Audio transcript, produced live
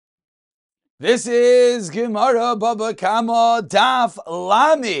This is Gemara Baba Kama Daf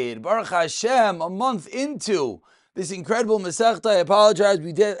Lamed. Baruch Hashem, a month into this incredible Masechta. I apologize,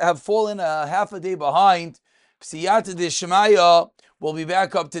 we did have fallen a half a day behind. Psiyata Deshmaya will be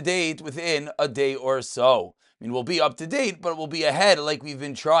back up to date within a day or so. I mean, we'll be up to date, but we'll be ahead like we've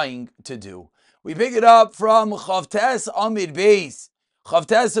been trying to do. We pick it up from Chavtes Amid Beis.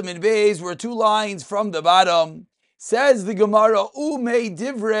 Chavtes Amid Beis, we're 2 lines from the bottom. Says the Gemara, Umei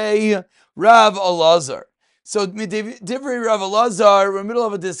Divrei Rav Elazar. So Divrei Rav Elazar, we're in the middle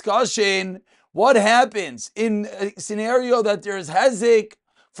of a discussion. What happens in a scenario that there's hezek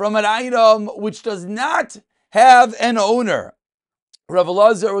from an item which does not have an owner? Rav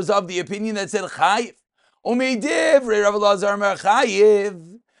Elazar was of the opinion that said chayiv. Umei Divrei Rav Elazar mer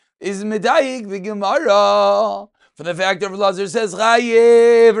chayiv is medayik the Gemara. For the fact that Rav Elazar says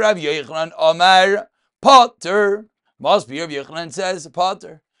chayiv, Rav Yochanan Omar Potter. Must be Rav Yochanan says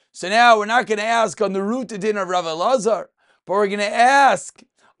Potter. So now we're not going to ask on the root din of Rav Elazar, but we're going to ask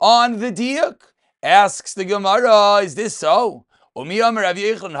on the diuk. Asks the Gemara, is this so? Umi Amar Rav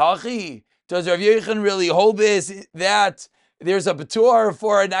Yochanan hachi. Does Rav Yochanan really hold this, that there's a patur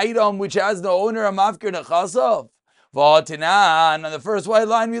for an item which has no owner, a mafkir nechasav? V'atinan, on the first white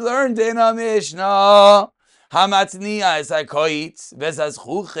line we learned in a Mishnah, hamatzniya es hakoitz, vezas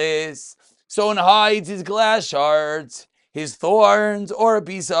chuches. Someone hides his glass shards, his thorns, or a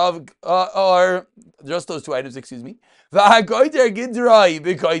piece of, or just those 2 items, excuse me.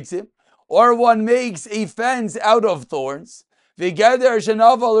 Or one makes a fence out of thorns. Or a geder,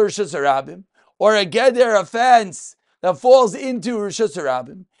 a fence that falls into Rishus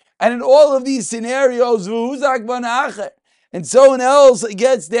Harabim. And in all of these scenarios, and someone else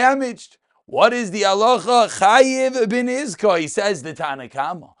gets damaged. What is the halacha? Chayiv bin Izkoi, says the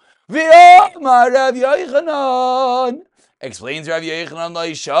Tanakama. Rav Yochanan explains Rav Yochanan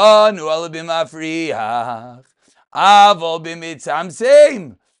Loishanu ala b'mafriach avol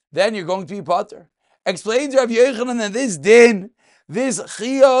b'mitzamseim. Then you're going to be potter. Explains Rav Yochanan that this din, this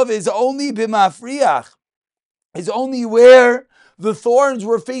chiyuv is only b'mafriach, is only where the thorns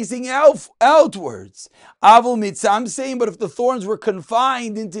were facing outwards. Avol mitzamseim, but if the thorns were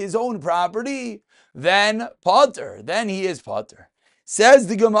confined into his own property, then potter, then he is potter. Says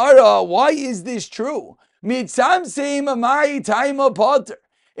the Gemara, why is this true? Mitzamseim amai taima potter.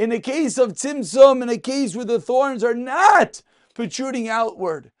 In a case of tzimtzum, in a case where the thorns are not protruding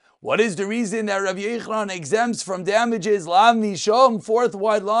outward. What is the reason that Rav Yochanan exempts from damages? Lav mishom, 4th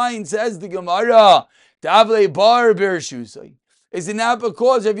wide line, says the Gemara. Davle bar bershusay. Is it not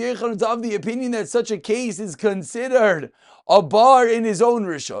because Rav Yochanan is of the opinion that such a case is considered a bar in his own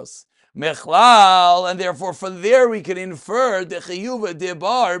rishos? Mechlal, and therefore from there we can infer the chiyuva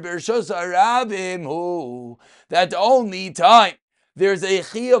debar bershos harabim hu, that the only time there's a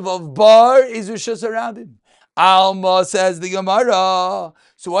chiyuv of bar is rishos harabim. Alma, says the Gemara.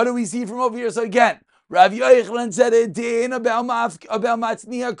 So what do we see from over here? So again, Rav Yochanan said a din about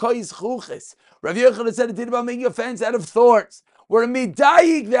matzniya kois chuches. Rav Yochanan said a din about making a fence out of thorns. We're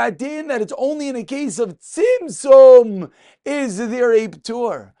medayik that din that it's only in a case of tzimtzum is there a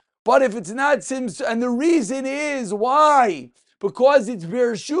p'tur. But if it's not tzimtzum, and the reason is why? Because it's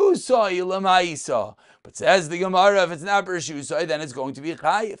bershusay lemaisa. But says the Gemara, if it's not bershusay, then it's going to be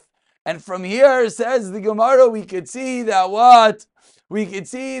chayif. And from here, says the Gemara, we could see that what? We could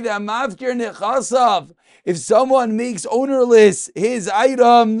see that mafkir nechasav, if someone makes ownerless his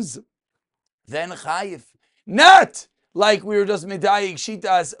items, then chayif. Not like we were just medayik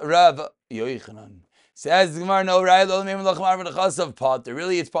shitas Rav Yochanan. Says the Gemara, no, right?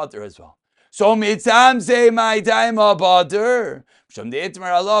 Really, it's potter as well. So mitzam say my time a potter. Sham the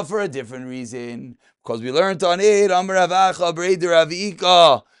itmar Allah for a different reason, because we learned on it. Amar Ravacha Breder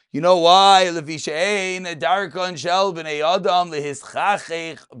Ravika. You know why? Levishain darka and shel b'nei adam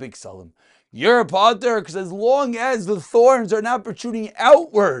lehischachech biksalim. You're a potter because as long as the thorns are not protruding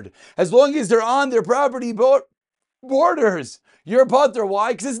outward, as long as they're on their property borders, you're a potter.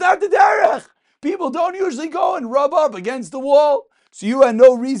 Why? Because it's not the derech. People don't usually go and rub up against the wall. So you had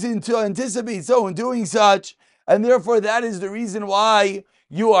no reason to anticipate someone doing such. And therefore that is the reason why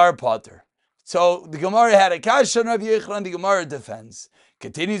you are a potter. So the Gemara had a kasha on Rav Yochanan, the Gemara defends.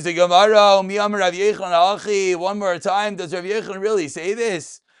 Continues the Gemara, Rav Yochanan, one more time, does Rav Yochanan really say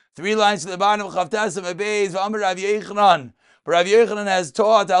this? 3 lines to the bottom of Chavtas Abeis, Rav Yochanan. But Rav Yochanan has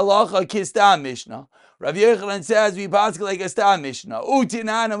taught halacha kistam Mishnah. Rav Yochanan says we pass like a stam Mishnah.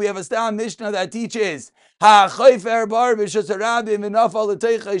 Utinan, and we have a stam Mishnah that teaches ha chayfer bar b'shus harabim v'nafal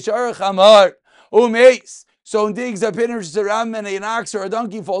l'teicha yishar chamar umeis. So digs a pin in Rishus Harabim and an ox or a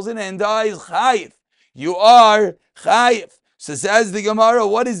donkey falls in and dies. Chayiv. You are chayiv. So says the Gemara,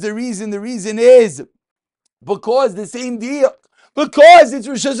 what is the reason? The reason is because the same deal. Because it's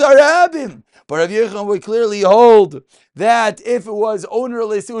Rosh Hashanah. But Rav Yechon would clearly hold that if it was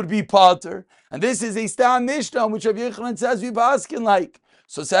ownerless, it would be Potter. And this is a Stam Mishnah, which Rav Yechon says we baskin like.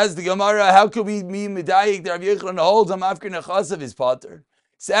 So says the Gemara, how could we be medayik that Rav Yechon holds on Afker Nechas of his Potter?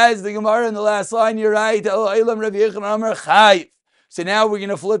 Says the Gemara in the last line, you're right. So now we're going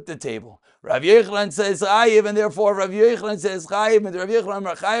to flip the table. Rav Yechon says Chayiv, and therefore Rav Yechon says Chayiv, and Rav Yechon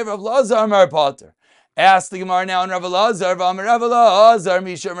Amar Chayiv, Rav Lazar Amar Potter. Ask the Gemara now on Rav Lazar, V'amar Rav Lazar,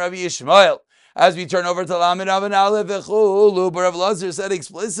 Misham Rav Yishmael. As we turn over to Lamed Avan Aleph V'chulu, but Rav Lazar said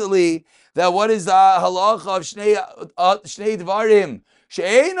explicitly that what is the halacha of Shnei Dvarim?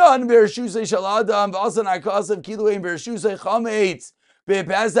 She'einon b'rshusei shel Adam, v'asan hakasav kiluim b'rshusei chametz.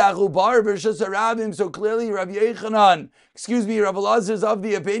 So clearly Rav Lazar is of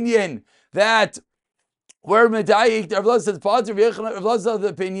the opinion that we're medayik. Rav Lazar says Potter. Rav Lazar is of the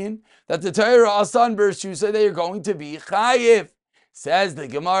opinion that the Torah asan b'rshusei they are going to be chayiv. Says the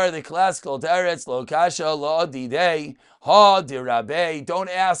Gemara, the classical teretz lo kasha lo didei ha dirabei. Don't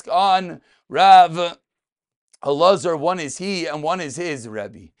ask on Rav Elazar. One is he and one is his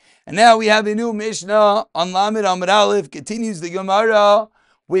Rebbe. And now we have a new Mishnah on Lamed Amud Aleph. Continues the Gemara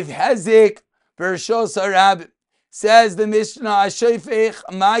with Hezik Bershos Harab. Says the Mishnah, Ashayfech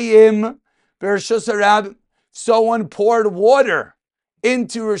Mayim Bershos Harab. Someone poured water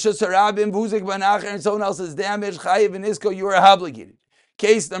into Rosh Hashanah, Vuzik Banacher, and someone else is damaged. Chayiv and Isko, you are obligated.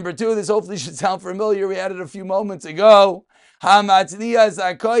 Case number 2. This hopefully should sound familiar. We had it a few moments ago. Hamatzniya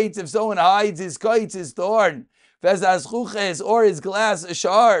Zakaitz. If someone hides his kites, his thorn, or his glass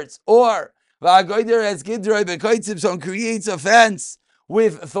shards, or if someone creates a fence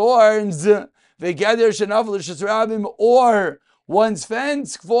with thorns, or one's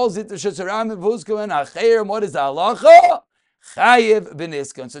fence falls into Shasarabim, what is the halacha? Chayiv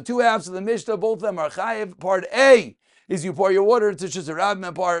b'niskan. So 2 halves of the Mishnah, both of them are chayiv. Part A is you pour your water into Shasarabim,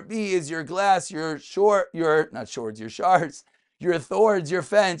 and part B is your glass, your shards, your thorns, your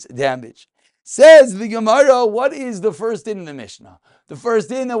fence damage. Says the Gemara, what is the first din in the Mishnah? The first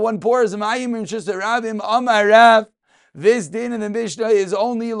din that one pours mayim in Shasarabim amarav. This din in the Mishnah is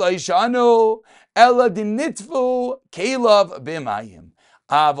only laishanu ela dinitfu kelav b'mayim.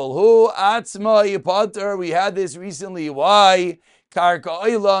 Avalhu atzma yipater. We had this recently. Why? Karka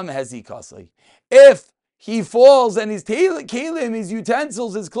oilam hezikasli. If he falls and his kelim, his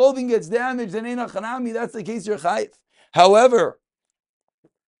utensils, his clothing gets damaged, then eina chanami. That's the case. You're chayif. However,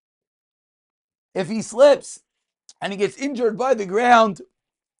 if he slips and he gets injured by the ground,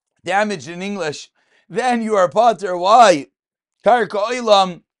 damaged in English, then you are pater. Why? Karka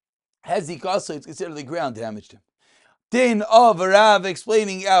oilam hezikasli. It's considered the ground damaged him. Din of Rav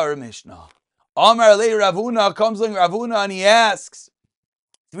explaining our Mishnah. Amar le Ravuna, comes along Ravuna and he asks,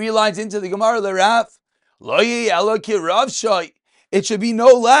 3 lines into the Gemara, le Rav, lo ye elo ki Rav shoy. It should be no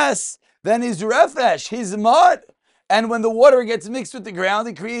less than his refesh, his mud. And when the water gets mixed with the ground,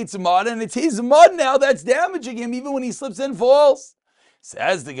 it creates mud, and it's his mud now that's damaging him, even when he slips and falls.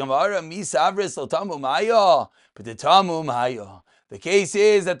 Says the Gemara, mi savris lo tamu maya, but the tamu maya. The case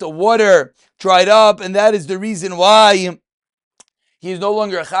is that the water dried up, and that is the reason why he is no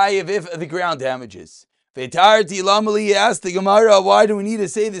longer chayiv if the ground damages. Vetarti lamali asked the Gemara, why do we need to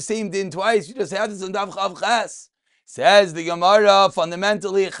say the same din twice? You just had this on Daf Chav Ches. Says the Gemara,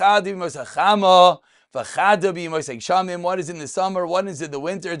 fundamentally, chadu b'mosachama, v'chadu b'mosach. What is in the summer? What is in the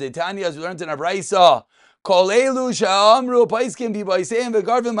winter? The Tanya, as we learned in our Brisa, kol elu sha'amru paiskim b'baiseim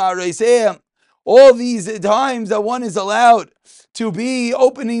v'garvim ha'reiseim. All these times that one is allowed to be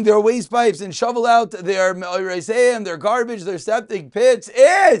opening their waste pipes and shovel out their garbage, their septic pits,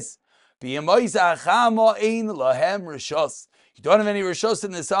 is you don't have any rishos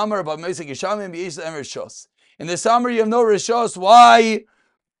in the summer, but in the summer you have no rishos. Why?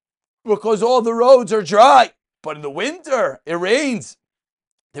 Because all the roads are dry. But in the winter, it rains.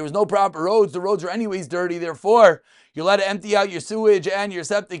 There was no proper roads. The roads are anyways dirty. Therefore, you're allowed to empty out your sewage and your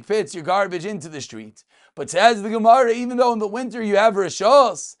septic pits, your garbage into the street. But says the Gemara, even though in the winter you have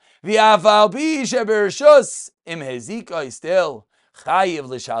rishos, v'afal pi sheberishos im hezika is still chayiv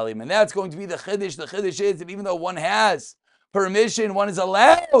l'shalim, and that's going to be the chiddush. The chiddush is that even though one has permission, one is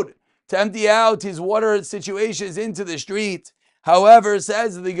allowed to empty out his water situations into the street. However,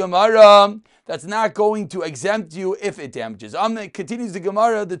 says the Gemara, that's not going to exempt you if it damages. Continues the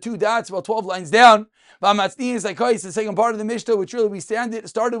Gemara, the 2 dots, about 12 lines down. It's the second part of the Mishnah, which really we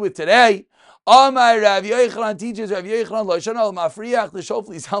started with today. Amar Rav Yochanan teaches Rav Yochanan Lashon al Mafriach. This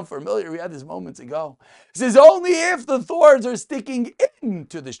hopefully sound familiar. We had this moments ago. It says only if the thorns are sticking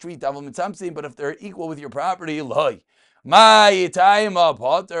into the street, but if they're equal with your property, loy. My time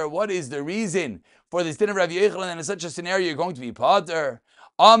potter. What is the reason for this din of Rav Yochanan? And in such a scenario, you're going to be potter.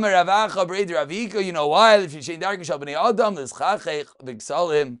 Amar Ravacha Breid Ravika. You know why? If you shein darkish al bnei adam l'schachech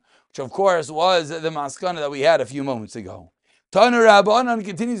v'ksalim, which of course was the maskana that we had a few moments ago. Tanu Rabbanan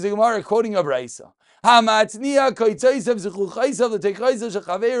continues the Gemara quoting a brayso. Hamatzniya koitzaisav zechluchaisav l'teikaisav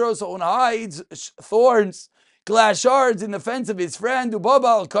shechaveiro. So one hides thorns, glass shards in the fence of his friend Ubaba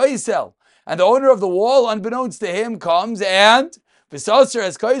al Kaisel. And the owner of the wall, unbeknownst to him, comes and V'sasser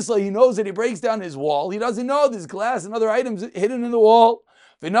as Kaisel, he knows that he breaks down his wall. He doesn't know there's glass and other items hidden in the wall.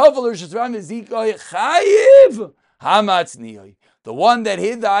 The one that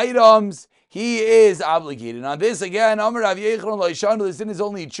hid the items, he is obligated. On this again, Amar Rav Yochanan Loishanu, this sin is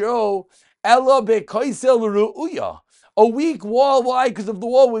only true. Ella beKaisel ru'uya. A weak wall. Why? Because if the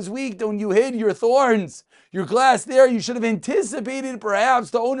wall was weak, when you hid your thorns, your glass there, you should have anticipated perhaps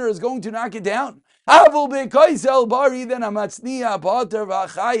the owner is going to knock it down. Avul beKaisel bari, then amatzniya pater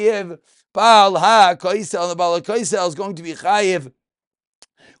v'chayev Baal ha-Kaisel. The Baal ha-Kaisel is going to be chayev,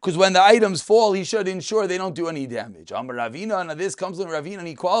 because when the items fall, he should ensure they don't do any damage. Amar Ravina, and this comes from Ravina, and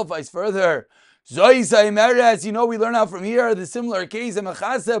he qualifies further. Zoisai meres, you know, we learn out from here the similar case. Someone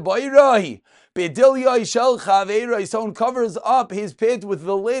covers up his pit with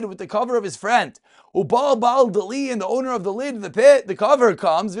the lid, with the cover of his friend. Ubal bal dali, and the owner of the lid, the pit, the cover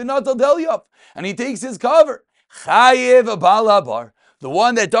comes, and he takes his cover. Chayev balabar, the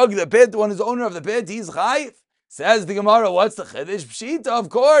one that dug the pit, the one who's owner of the pit, he's chayev. Says the Gemara, what's the chiddush? Pshita, of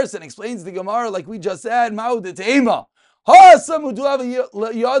course, and explains the Gemara like we just said. Ma'u detema. He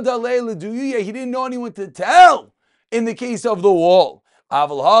didn't know anyone to tell in the case of the wall.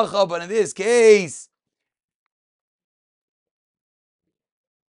 But in this case,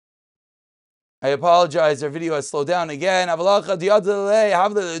 I apologize, our video has slowed down again. And therefore,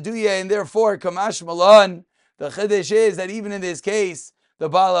 Kamash Malan, the chiddush is that even in this case, the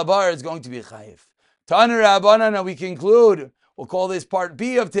Baal Habar is going to be chayiv. Taner Rabbanan, and we conclude. We'll call this part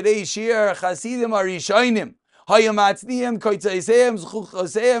B of today's shir. Chasidim Arishonim. They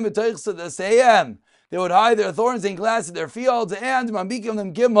would hide their thorns and glass in their fields, and Mambikim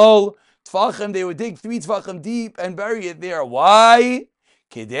them Gimel Tfachim, they would dig 3 Tfachim deep and bury it there. Why?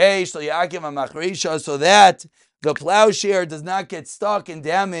 So that the plowshare does not get stuck and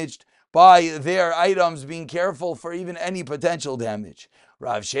damaged by their items, being careful for even any potential damage.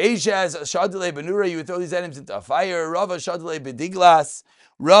 Rav Sheishas Shadle Benura, you would throw these items into a fire. Rava Shadle Bediglas,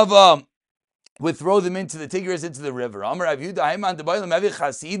 Rava would throw them into the Tigris, into the river. Amar Rav Yehuda Haiman Debaylam Evi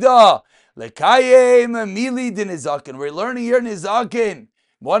Chasida Lekayim Mili Dinizakin. We're learning here Nizakin.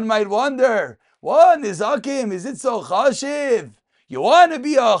 One might wonder, what Nizakim? Is it so chashiv? You want to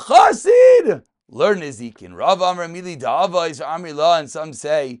be a chasid? Learn Nizikin. Rav Amar Mili Da'avais Amrila, and some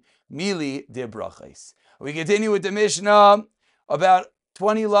say Mili De Brachais. We continue with the Mishnah, about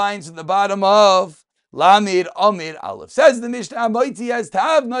 20 lines from the bottom of Lamid Amid Aleph. Says the Mishnah, Moiti has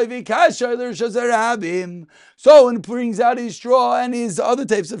Tav Noivi Kasher Shazarabim. So when he brings out his straw and his other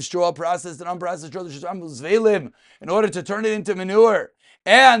types of straw, processed and unprocessed straw, in order to turn it into manure.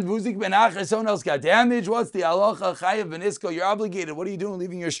 And Vuzik Ben Acher, someone else got damaged. What's the halacha? Chayev Ben Isko, you're obligated. What are you doing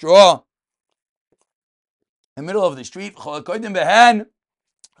leaving your straw in the middle of the street? And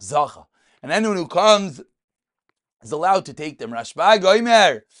anyone who comes is allowed to take them. Rashba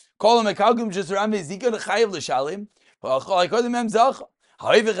Goimer, call him a kalgum just around his zika the chayev l'shalim. I call them zacha.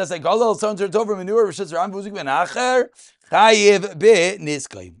 However, as I call someone to over manure, just around Vuzik Ben Acher, chayev be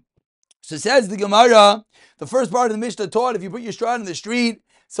niskoim. So says the Gemara, the first part of the Mishnah taught if you put your straw in the street,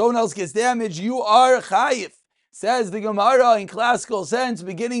 someone else gets damaged, you are chayiv. Says the Gemara in classical sense,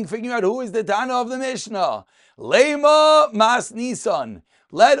 figuring out who is the Tana of the Mishnah. Lema mas nisan.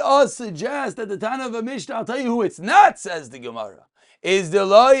 Let us suggest that the Tana of the Mishnah, I'll tell you who it's not, says the Gemara. Is the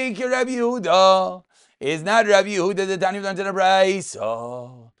loik Rabbi Yehuda? Is not Rabbi Yehuda the Tana of the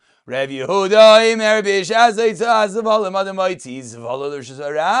Brayso? Rabbi Yehuda imer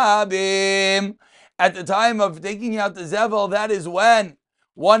b'shazaytzah. At the time of taking out the zevel, that is when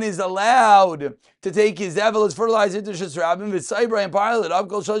one is allowed to take his zevel as fertilizer to Shasrabim, v'saybra and pile it up,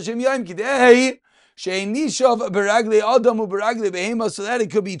 kol shaloshim yom kidei she'nishav b'raglei adam u'b'raglei behema, so that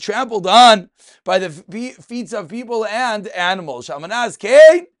it could be trampled on by the feet of people and animals. Shalmanas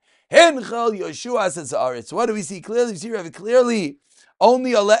kein hinchel Yeshua says aretz. What do we see clearly? We see Rabbi clearly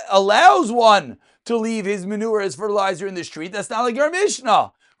only allows one to leave his manure as fertilizer in the street. That's not like our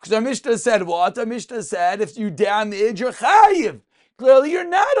Mishnah. Because our Mishnah said what? Our Mishnah said if you damage, you're chayiv. Clearly, you're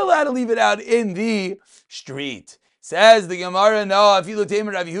not allowed to leave it out in the street. Says the Gemara, no, if you look at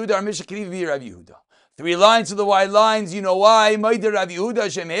Rav Yehuda, our Mishnah can even be Rav Yehuda. 3 lines to the wide lines, you know why? Maida Rav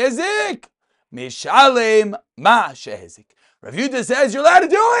Yehuda Shem Hezik. Mishalem ma shehezik. Rav Yehuda says you're allowed to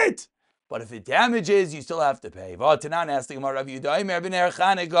do it, but if it damages, you still have to pay. V'atanan asking about Rav Yehuda, Imer b'ner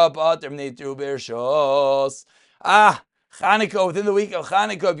Chanukah b'ater b'nei b'rshos. Chanukah, within the week of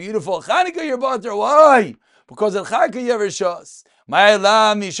Chanukah, beautiful. Chanukah, you're butter. Why? Because of Chanukah, you have rishos.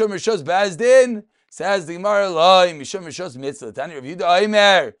 Ma'elam mishum rishos bazdin. Says the Gemara, Loi mishum rishos mitzvah. Tani Rav Yehuda,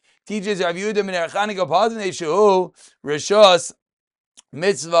 Imer teaches Rav Yehuda b'ner Chanukah b'ater b'nei shehu rishos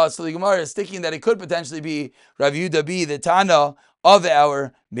mitzvah. So the Gemara is sticking that it could potentially be Rav Yehuda be the Tana of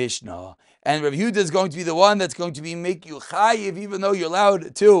our Mishnah. And Rav Yehuda is going to be the one that's going to be make you chayiv, even though you're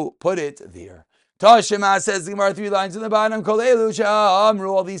allowed to put it there. Tashema says the Gemara 3 lines in the bottom.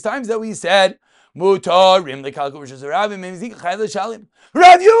 All these times that we said mutarim the kalku rishos rabim memzik chayil shalim.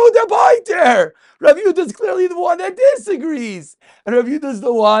 Rav Yehuda baiter. Rav Yehuda is clearly the one that disagrees, and Rav Yehuda is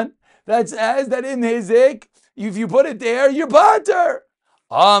the one that says that in hizik, if you put it there, you're baiter.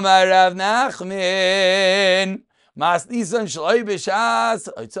 Amar Rav Nachman, Mas Nisan Shloi B'Shas,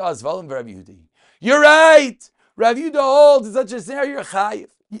 Oitzah Asvalim Rav Yehuda. You're right. Rav Yehuda holds in such a scenario you're chayiv.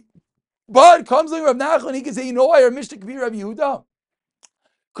 But comes like Rav Nachman, he can say, you know why our Mishnah could be Rav Yehuda?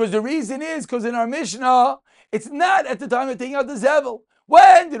 Because the reason is because in our Mishnah, it's not at the time of taking out the zevel.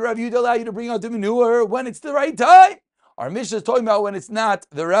 When did Rav Yehuda allow you to bring out the manure? When it's the right time. Our Mishnah is talking about when it's not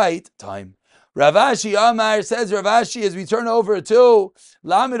the right time. Rav Ashi Amar says, Rav Ashi, as we turn over to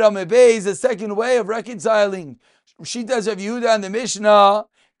Lamed Amebei, is the second way of reconciling Shitas Rav Yehuda and the Mishnah.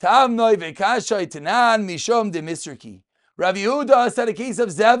 Tavnoi v'kashay tanan mishom de misriki. Rav Yehuda said a case of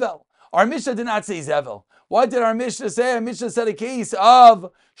zevel. Our Mishnah did not say zevel. What did our Mishnah say? Our Mishnah said a case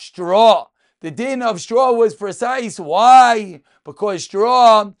of straw. The din of straw was precise. Why? Because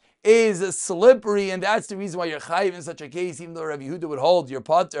straw is slippery, and that's the reason why you're chayiv in such a case, even though Rav Yehuda would hold your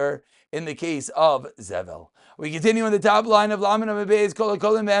potter in the case of zevel. We continue on the top line of Laman Amebei's Kol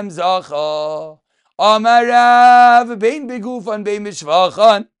HaKolim Em Zacha. Amarav Bein Begufan Bein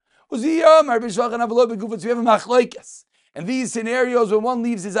Bishvachan. Uziyam Ar Bishvachan Avalo Begufan. So we have a machlokes. And these scenarios when one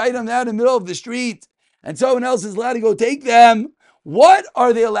leaves his item out in the middle of the street and someone else is allowed to go take them, what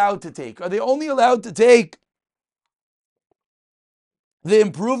are they allowed to take? Are they only allowed to take the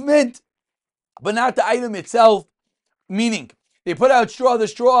improvement, but not the item itself? Meaning, they put out straw, the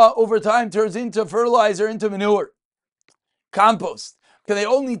straw over time turns into fertilizer, into manure, compost. Can they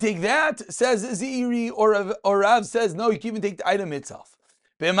only take that? Says Ziri, or Rav says, no, you can even take the item itself.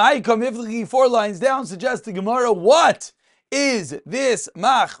 4 lines down suggests the Gemara, what is this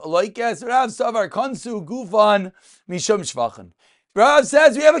mach loikes? Rav savar konsu gufan mishum shvachan. Rav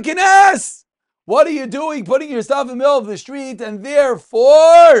says, we have a kinas. What are you doing? Putting yourself in the middle of the street, and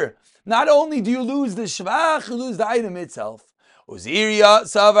therefore, not only do you lose the shvach, you lose the item itself. Uziria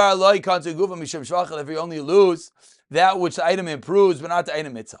savar loy konsu gufan mishum shvachan. If you only lose that which the item improves, but not the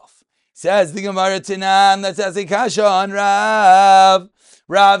item itself. Says the Gemara Tanan, that says a kasha on Rav.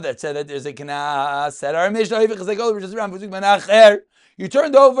 Rav that said that there's a knas. Said our Mishnah, you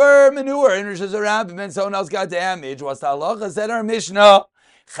turned over manure in Rosh Hashanah, and then someone else got damaged. What's the halacha? Said our Mishnah,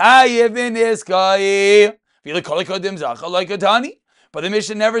 chayiv in iskai. But the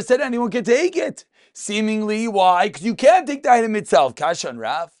Mishnah never said anyone can take it. Seemingly, why? Because you can't take the item itself. Kasha on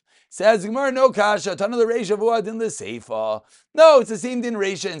Rav. Says Gemara, no kasha. Tana the reisha v'uad in the seifa. No, it's the same din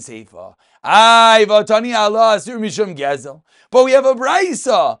reisha and seifa. Ay v'tani Allah asur mishum gezel. But we have a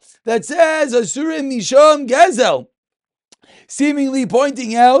brisa that says asur mishum gezel, seemingly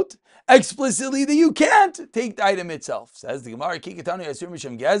pointing out explicitly that you can't take the item itself. Says the Gemara, kikatani asur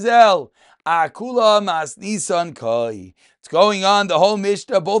mishum gezel. Akula mas nisan kai. It's going on the whole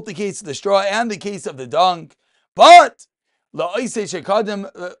Mishnah, both the case of the straw and the case of the dung. But and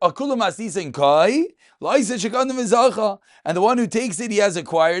the one who takes it, he has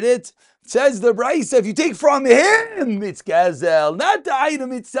acquired it. Says the Brisa, if you take from him, it's gazel, not the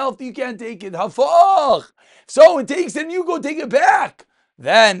item itself. You can't take it. Hafach. If someone takes it and you go take it back,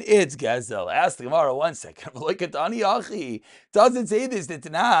 then it's gazel. Ask the Gemara 1 second. Look at Ani Achi. Doesn't say this to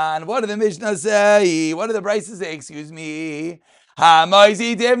Tanan. What do the Mishnah say? What do the Brisa say? Excuse me. What's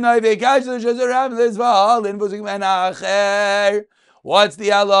the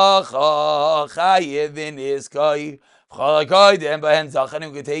halacha? Chayiv in iskai. Then behen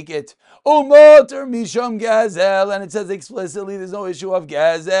zachanim could take it. Umoter mishum gazel, and it says explicitly there's no issue of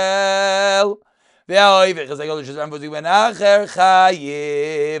gazel. So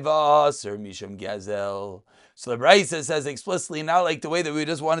the Brisa says explicitly, not like the way that we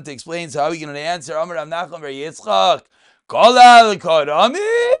just wanted to explain. So how are we going to answer? Amar Rav Nachman bar Yitzchak.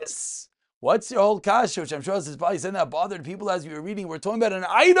 What's your whole kasha? Which I'm sure is probably something that bothered people as we were reading. We're talking about an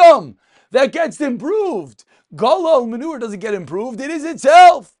item that gets improved. Galal manure doesn't get improved. It is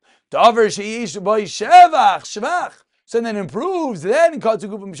itself. Davar sheish boy shevach shvach. So then improves. Then katsu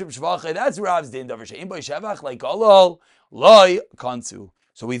gufa mishum shvacha. That's Rav's din. Davar shein boy shevach like galal loy kansu.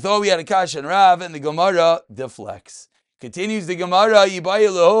 So we thought we had a kash and Rav, and the Gemara deflects. Continues the Gemara. Yibai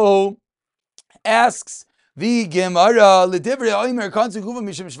Elohu asks the Gemara l'divrei oimer kansu gufa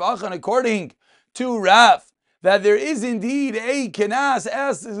mishum shvacha. And according to Rav, that there is indeed a kenas.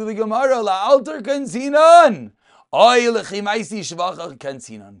 Asks the Gemara la'alter kansinan.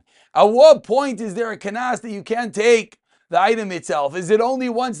 At what point is there a kanas that you can't take the item itself? Is it only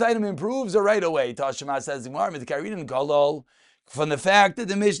once the item improves or right away? Tashma says from the fact that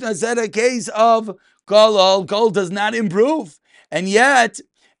the Mishnah said a case of galal, gold does not improve. And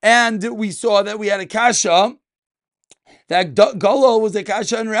we saw that we had a kasha, that galal was a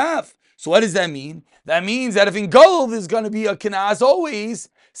kasha and Rav. So what does that mean? That means that if in galal there's going to be a kanas always,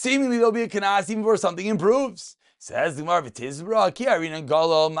 seemingly there'll be a kanas even before something improves. Says the Gemara, "V'tizbra ki arina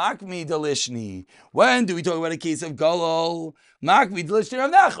galal makmi delishni." When do we talk about a case of galal makmi delishni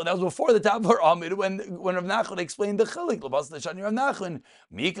Rav Nachman? That was before the top of our Amid when Rav Nachman explained the chilik l'bas l'shani Rav Nachman.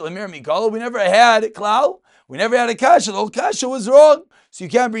 Mikol emir mikol. We never had klal. We never had a kasha. The whole kasha was wrong, so you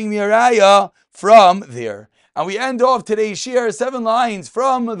can't bring me a raya from there. And we end off today's shir 7 lines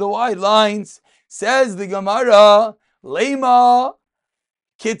from the wide lines. Says the Gemara, lema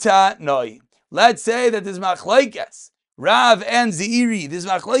kita noi. Let's say that there's machlekes, Rav and Zeiri. There's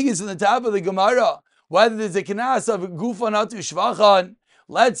machlekes in the top of the Gemara, whether there's a kenas of gufan atu shvachan.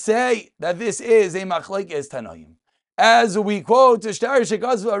 Let's say that this is a machlekes tanoim. As we quote, "Shtar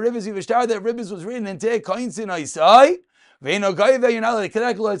shekazva ribis yivashtar," that ribis was written in Tei Koinsin Isai. Veino goyve, you're not like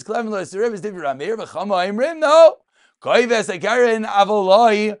connectlo, it's clever, it's the ribis divi ramir v'chama imrim. No, goyve es agarin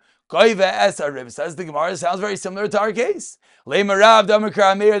avoloi, goyve es a ribis. Says the Gemara, sounds very similar to our case. Le'marav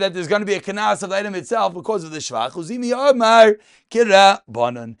damakar amir, that there's going to be a kanas of the item itself because of the shvach. Uzimi amar kira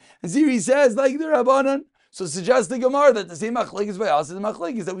banan. And Ziri says like the rabbanan. So suggests the Gemara that the same machlekes by us is the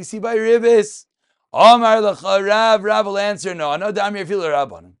machlekes that we see by ribis. Amar lecha Rav will answer no. No damir fil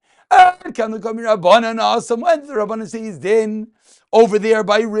rabbanan. And can the rabbanan also when the rabbanan says din over there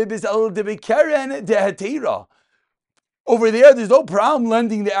by ribis el de bekeren de hatira. Over there's no problem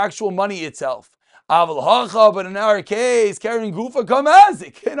lending the actual money itself. But in our case, carrying gufa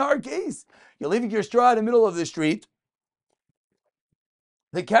kamazik. In our case, you're leaving your straw in the middle of the street.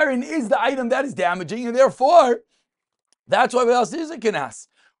 The karen is the item that is damaging, and therefore, that's why else is a kenas.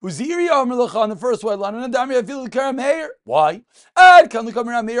 Uziri on the first white line, and Adami I feel the karen mayor. Why? And can the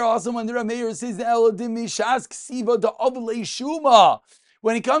karen mayor also when the Rameir says the eladim mishas ksiva the ovle shuma.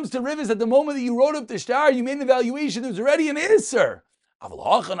 When it comes to rivers, at the moment that you wrote up the star, you made an evaluation. There's already an isser.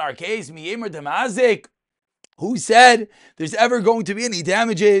 In our case, miyemer demazik, who said there's ever going to be any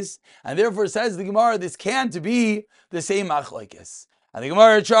damages, and therefore says the Gemara, this can't be the same machlekes. And the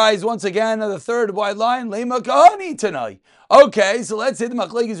Gemara tries once again on the third wide line, lema kahani tanai. Okay, so let's say the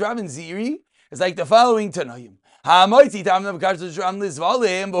machlekes Rav and Ziri is like the following tanaim. But who's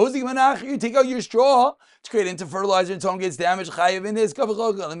the Gemara? You take out your straw to create into fertilizer and someone gets damaged. Chayav in this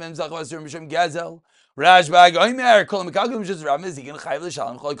Rashbag Oimer Kol Mekaglim Shus Rav Mezikin Chayav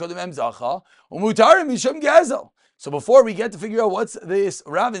L'Shalom Chol Kodem Emzacha Umutarim Mishum Gazel. So before we get to figure out what's this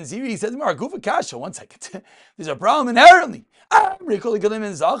Rav and Ziri, he says, Gufa Kasha, 1 second. There's a problem inherently. It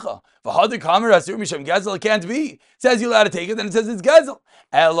can't be. It says you're allowed to take it, then it says it's Gazel.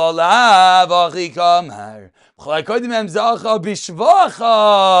 But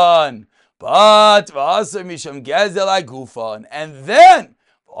V'asar Mishum Gazel Agufan. And then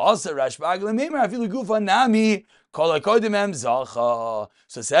also, Rashbag Lemimar Afilu Gufa Nami Kol HaKodim Zacha.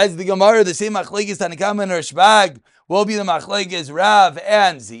 So says the Gemara, the same machlekes Tanakama and Rashbag will be the machlekes Rav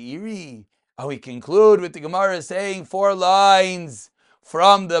and Zeiri. And we conclude with the Gemara saying 4 lines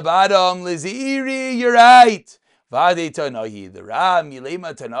from the bottom. L'Zeiri, you're right. Vade Tanahi, the Rav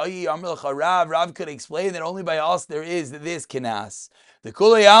Milema Tanahi Amr L'cha Rav could explain that only by us there is this kenas. The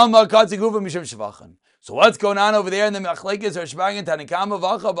Kulei Alma Katzi Gufa Mishum Shvachan. So what's going on over there in the machlekes Rashbag and Tanakama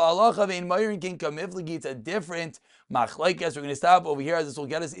Vacha Ba'alacha Vein Meir and King Kamiflagi? It's a different machlekes. We're going to stop over here as this will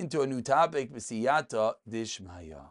get us into a new topic. V'siyata Dishmaya.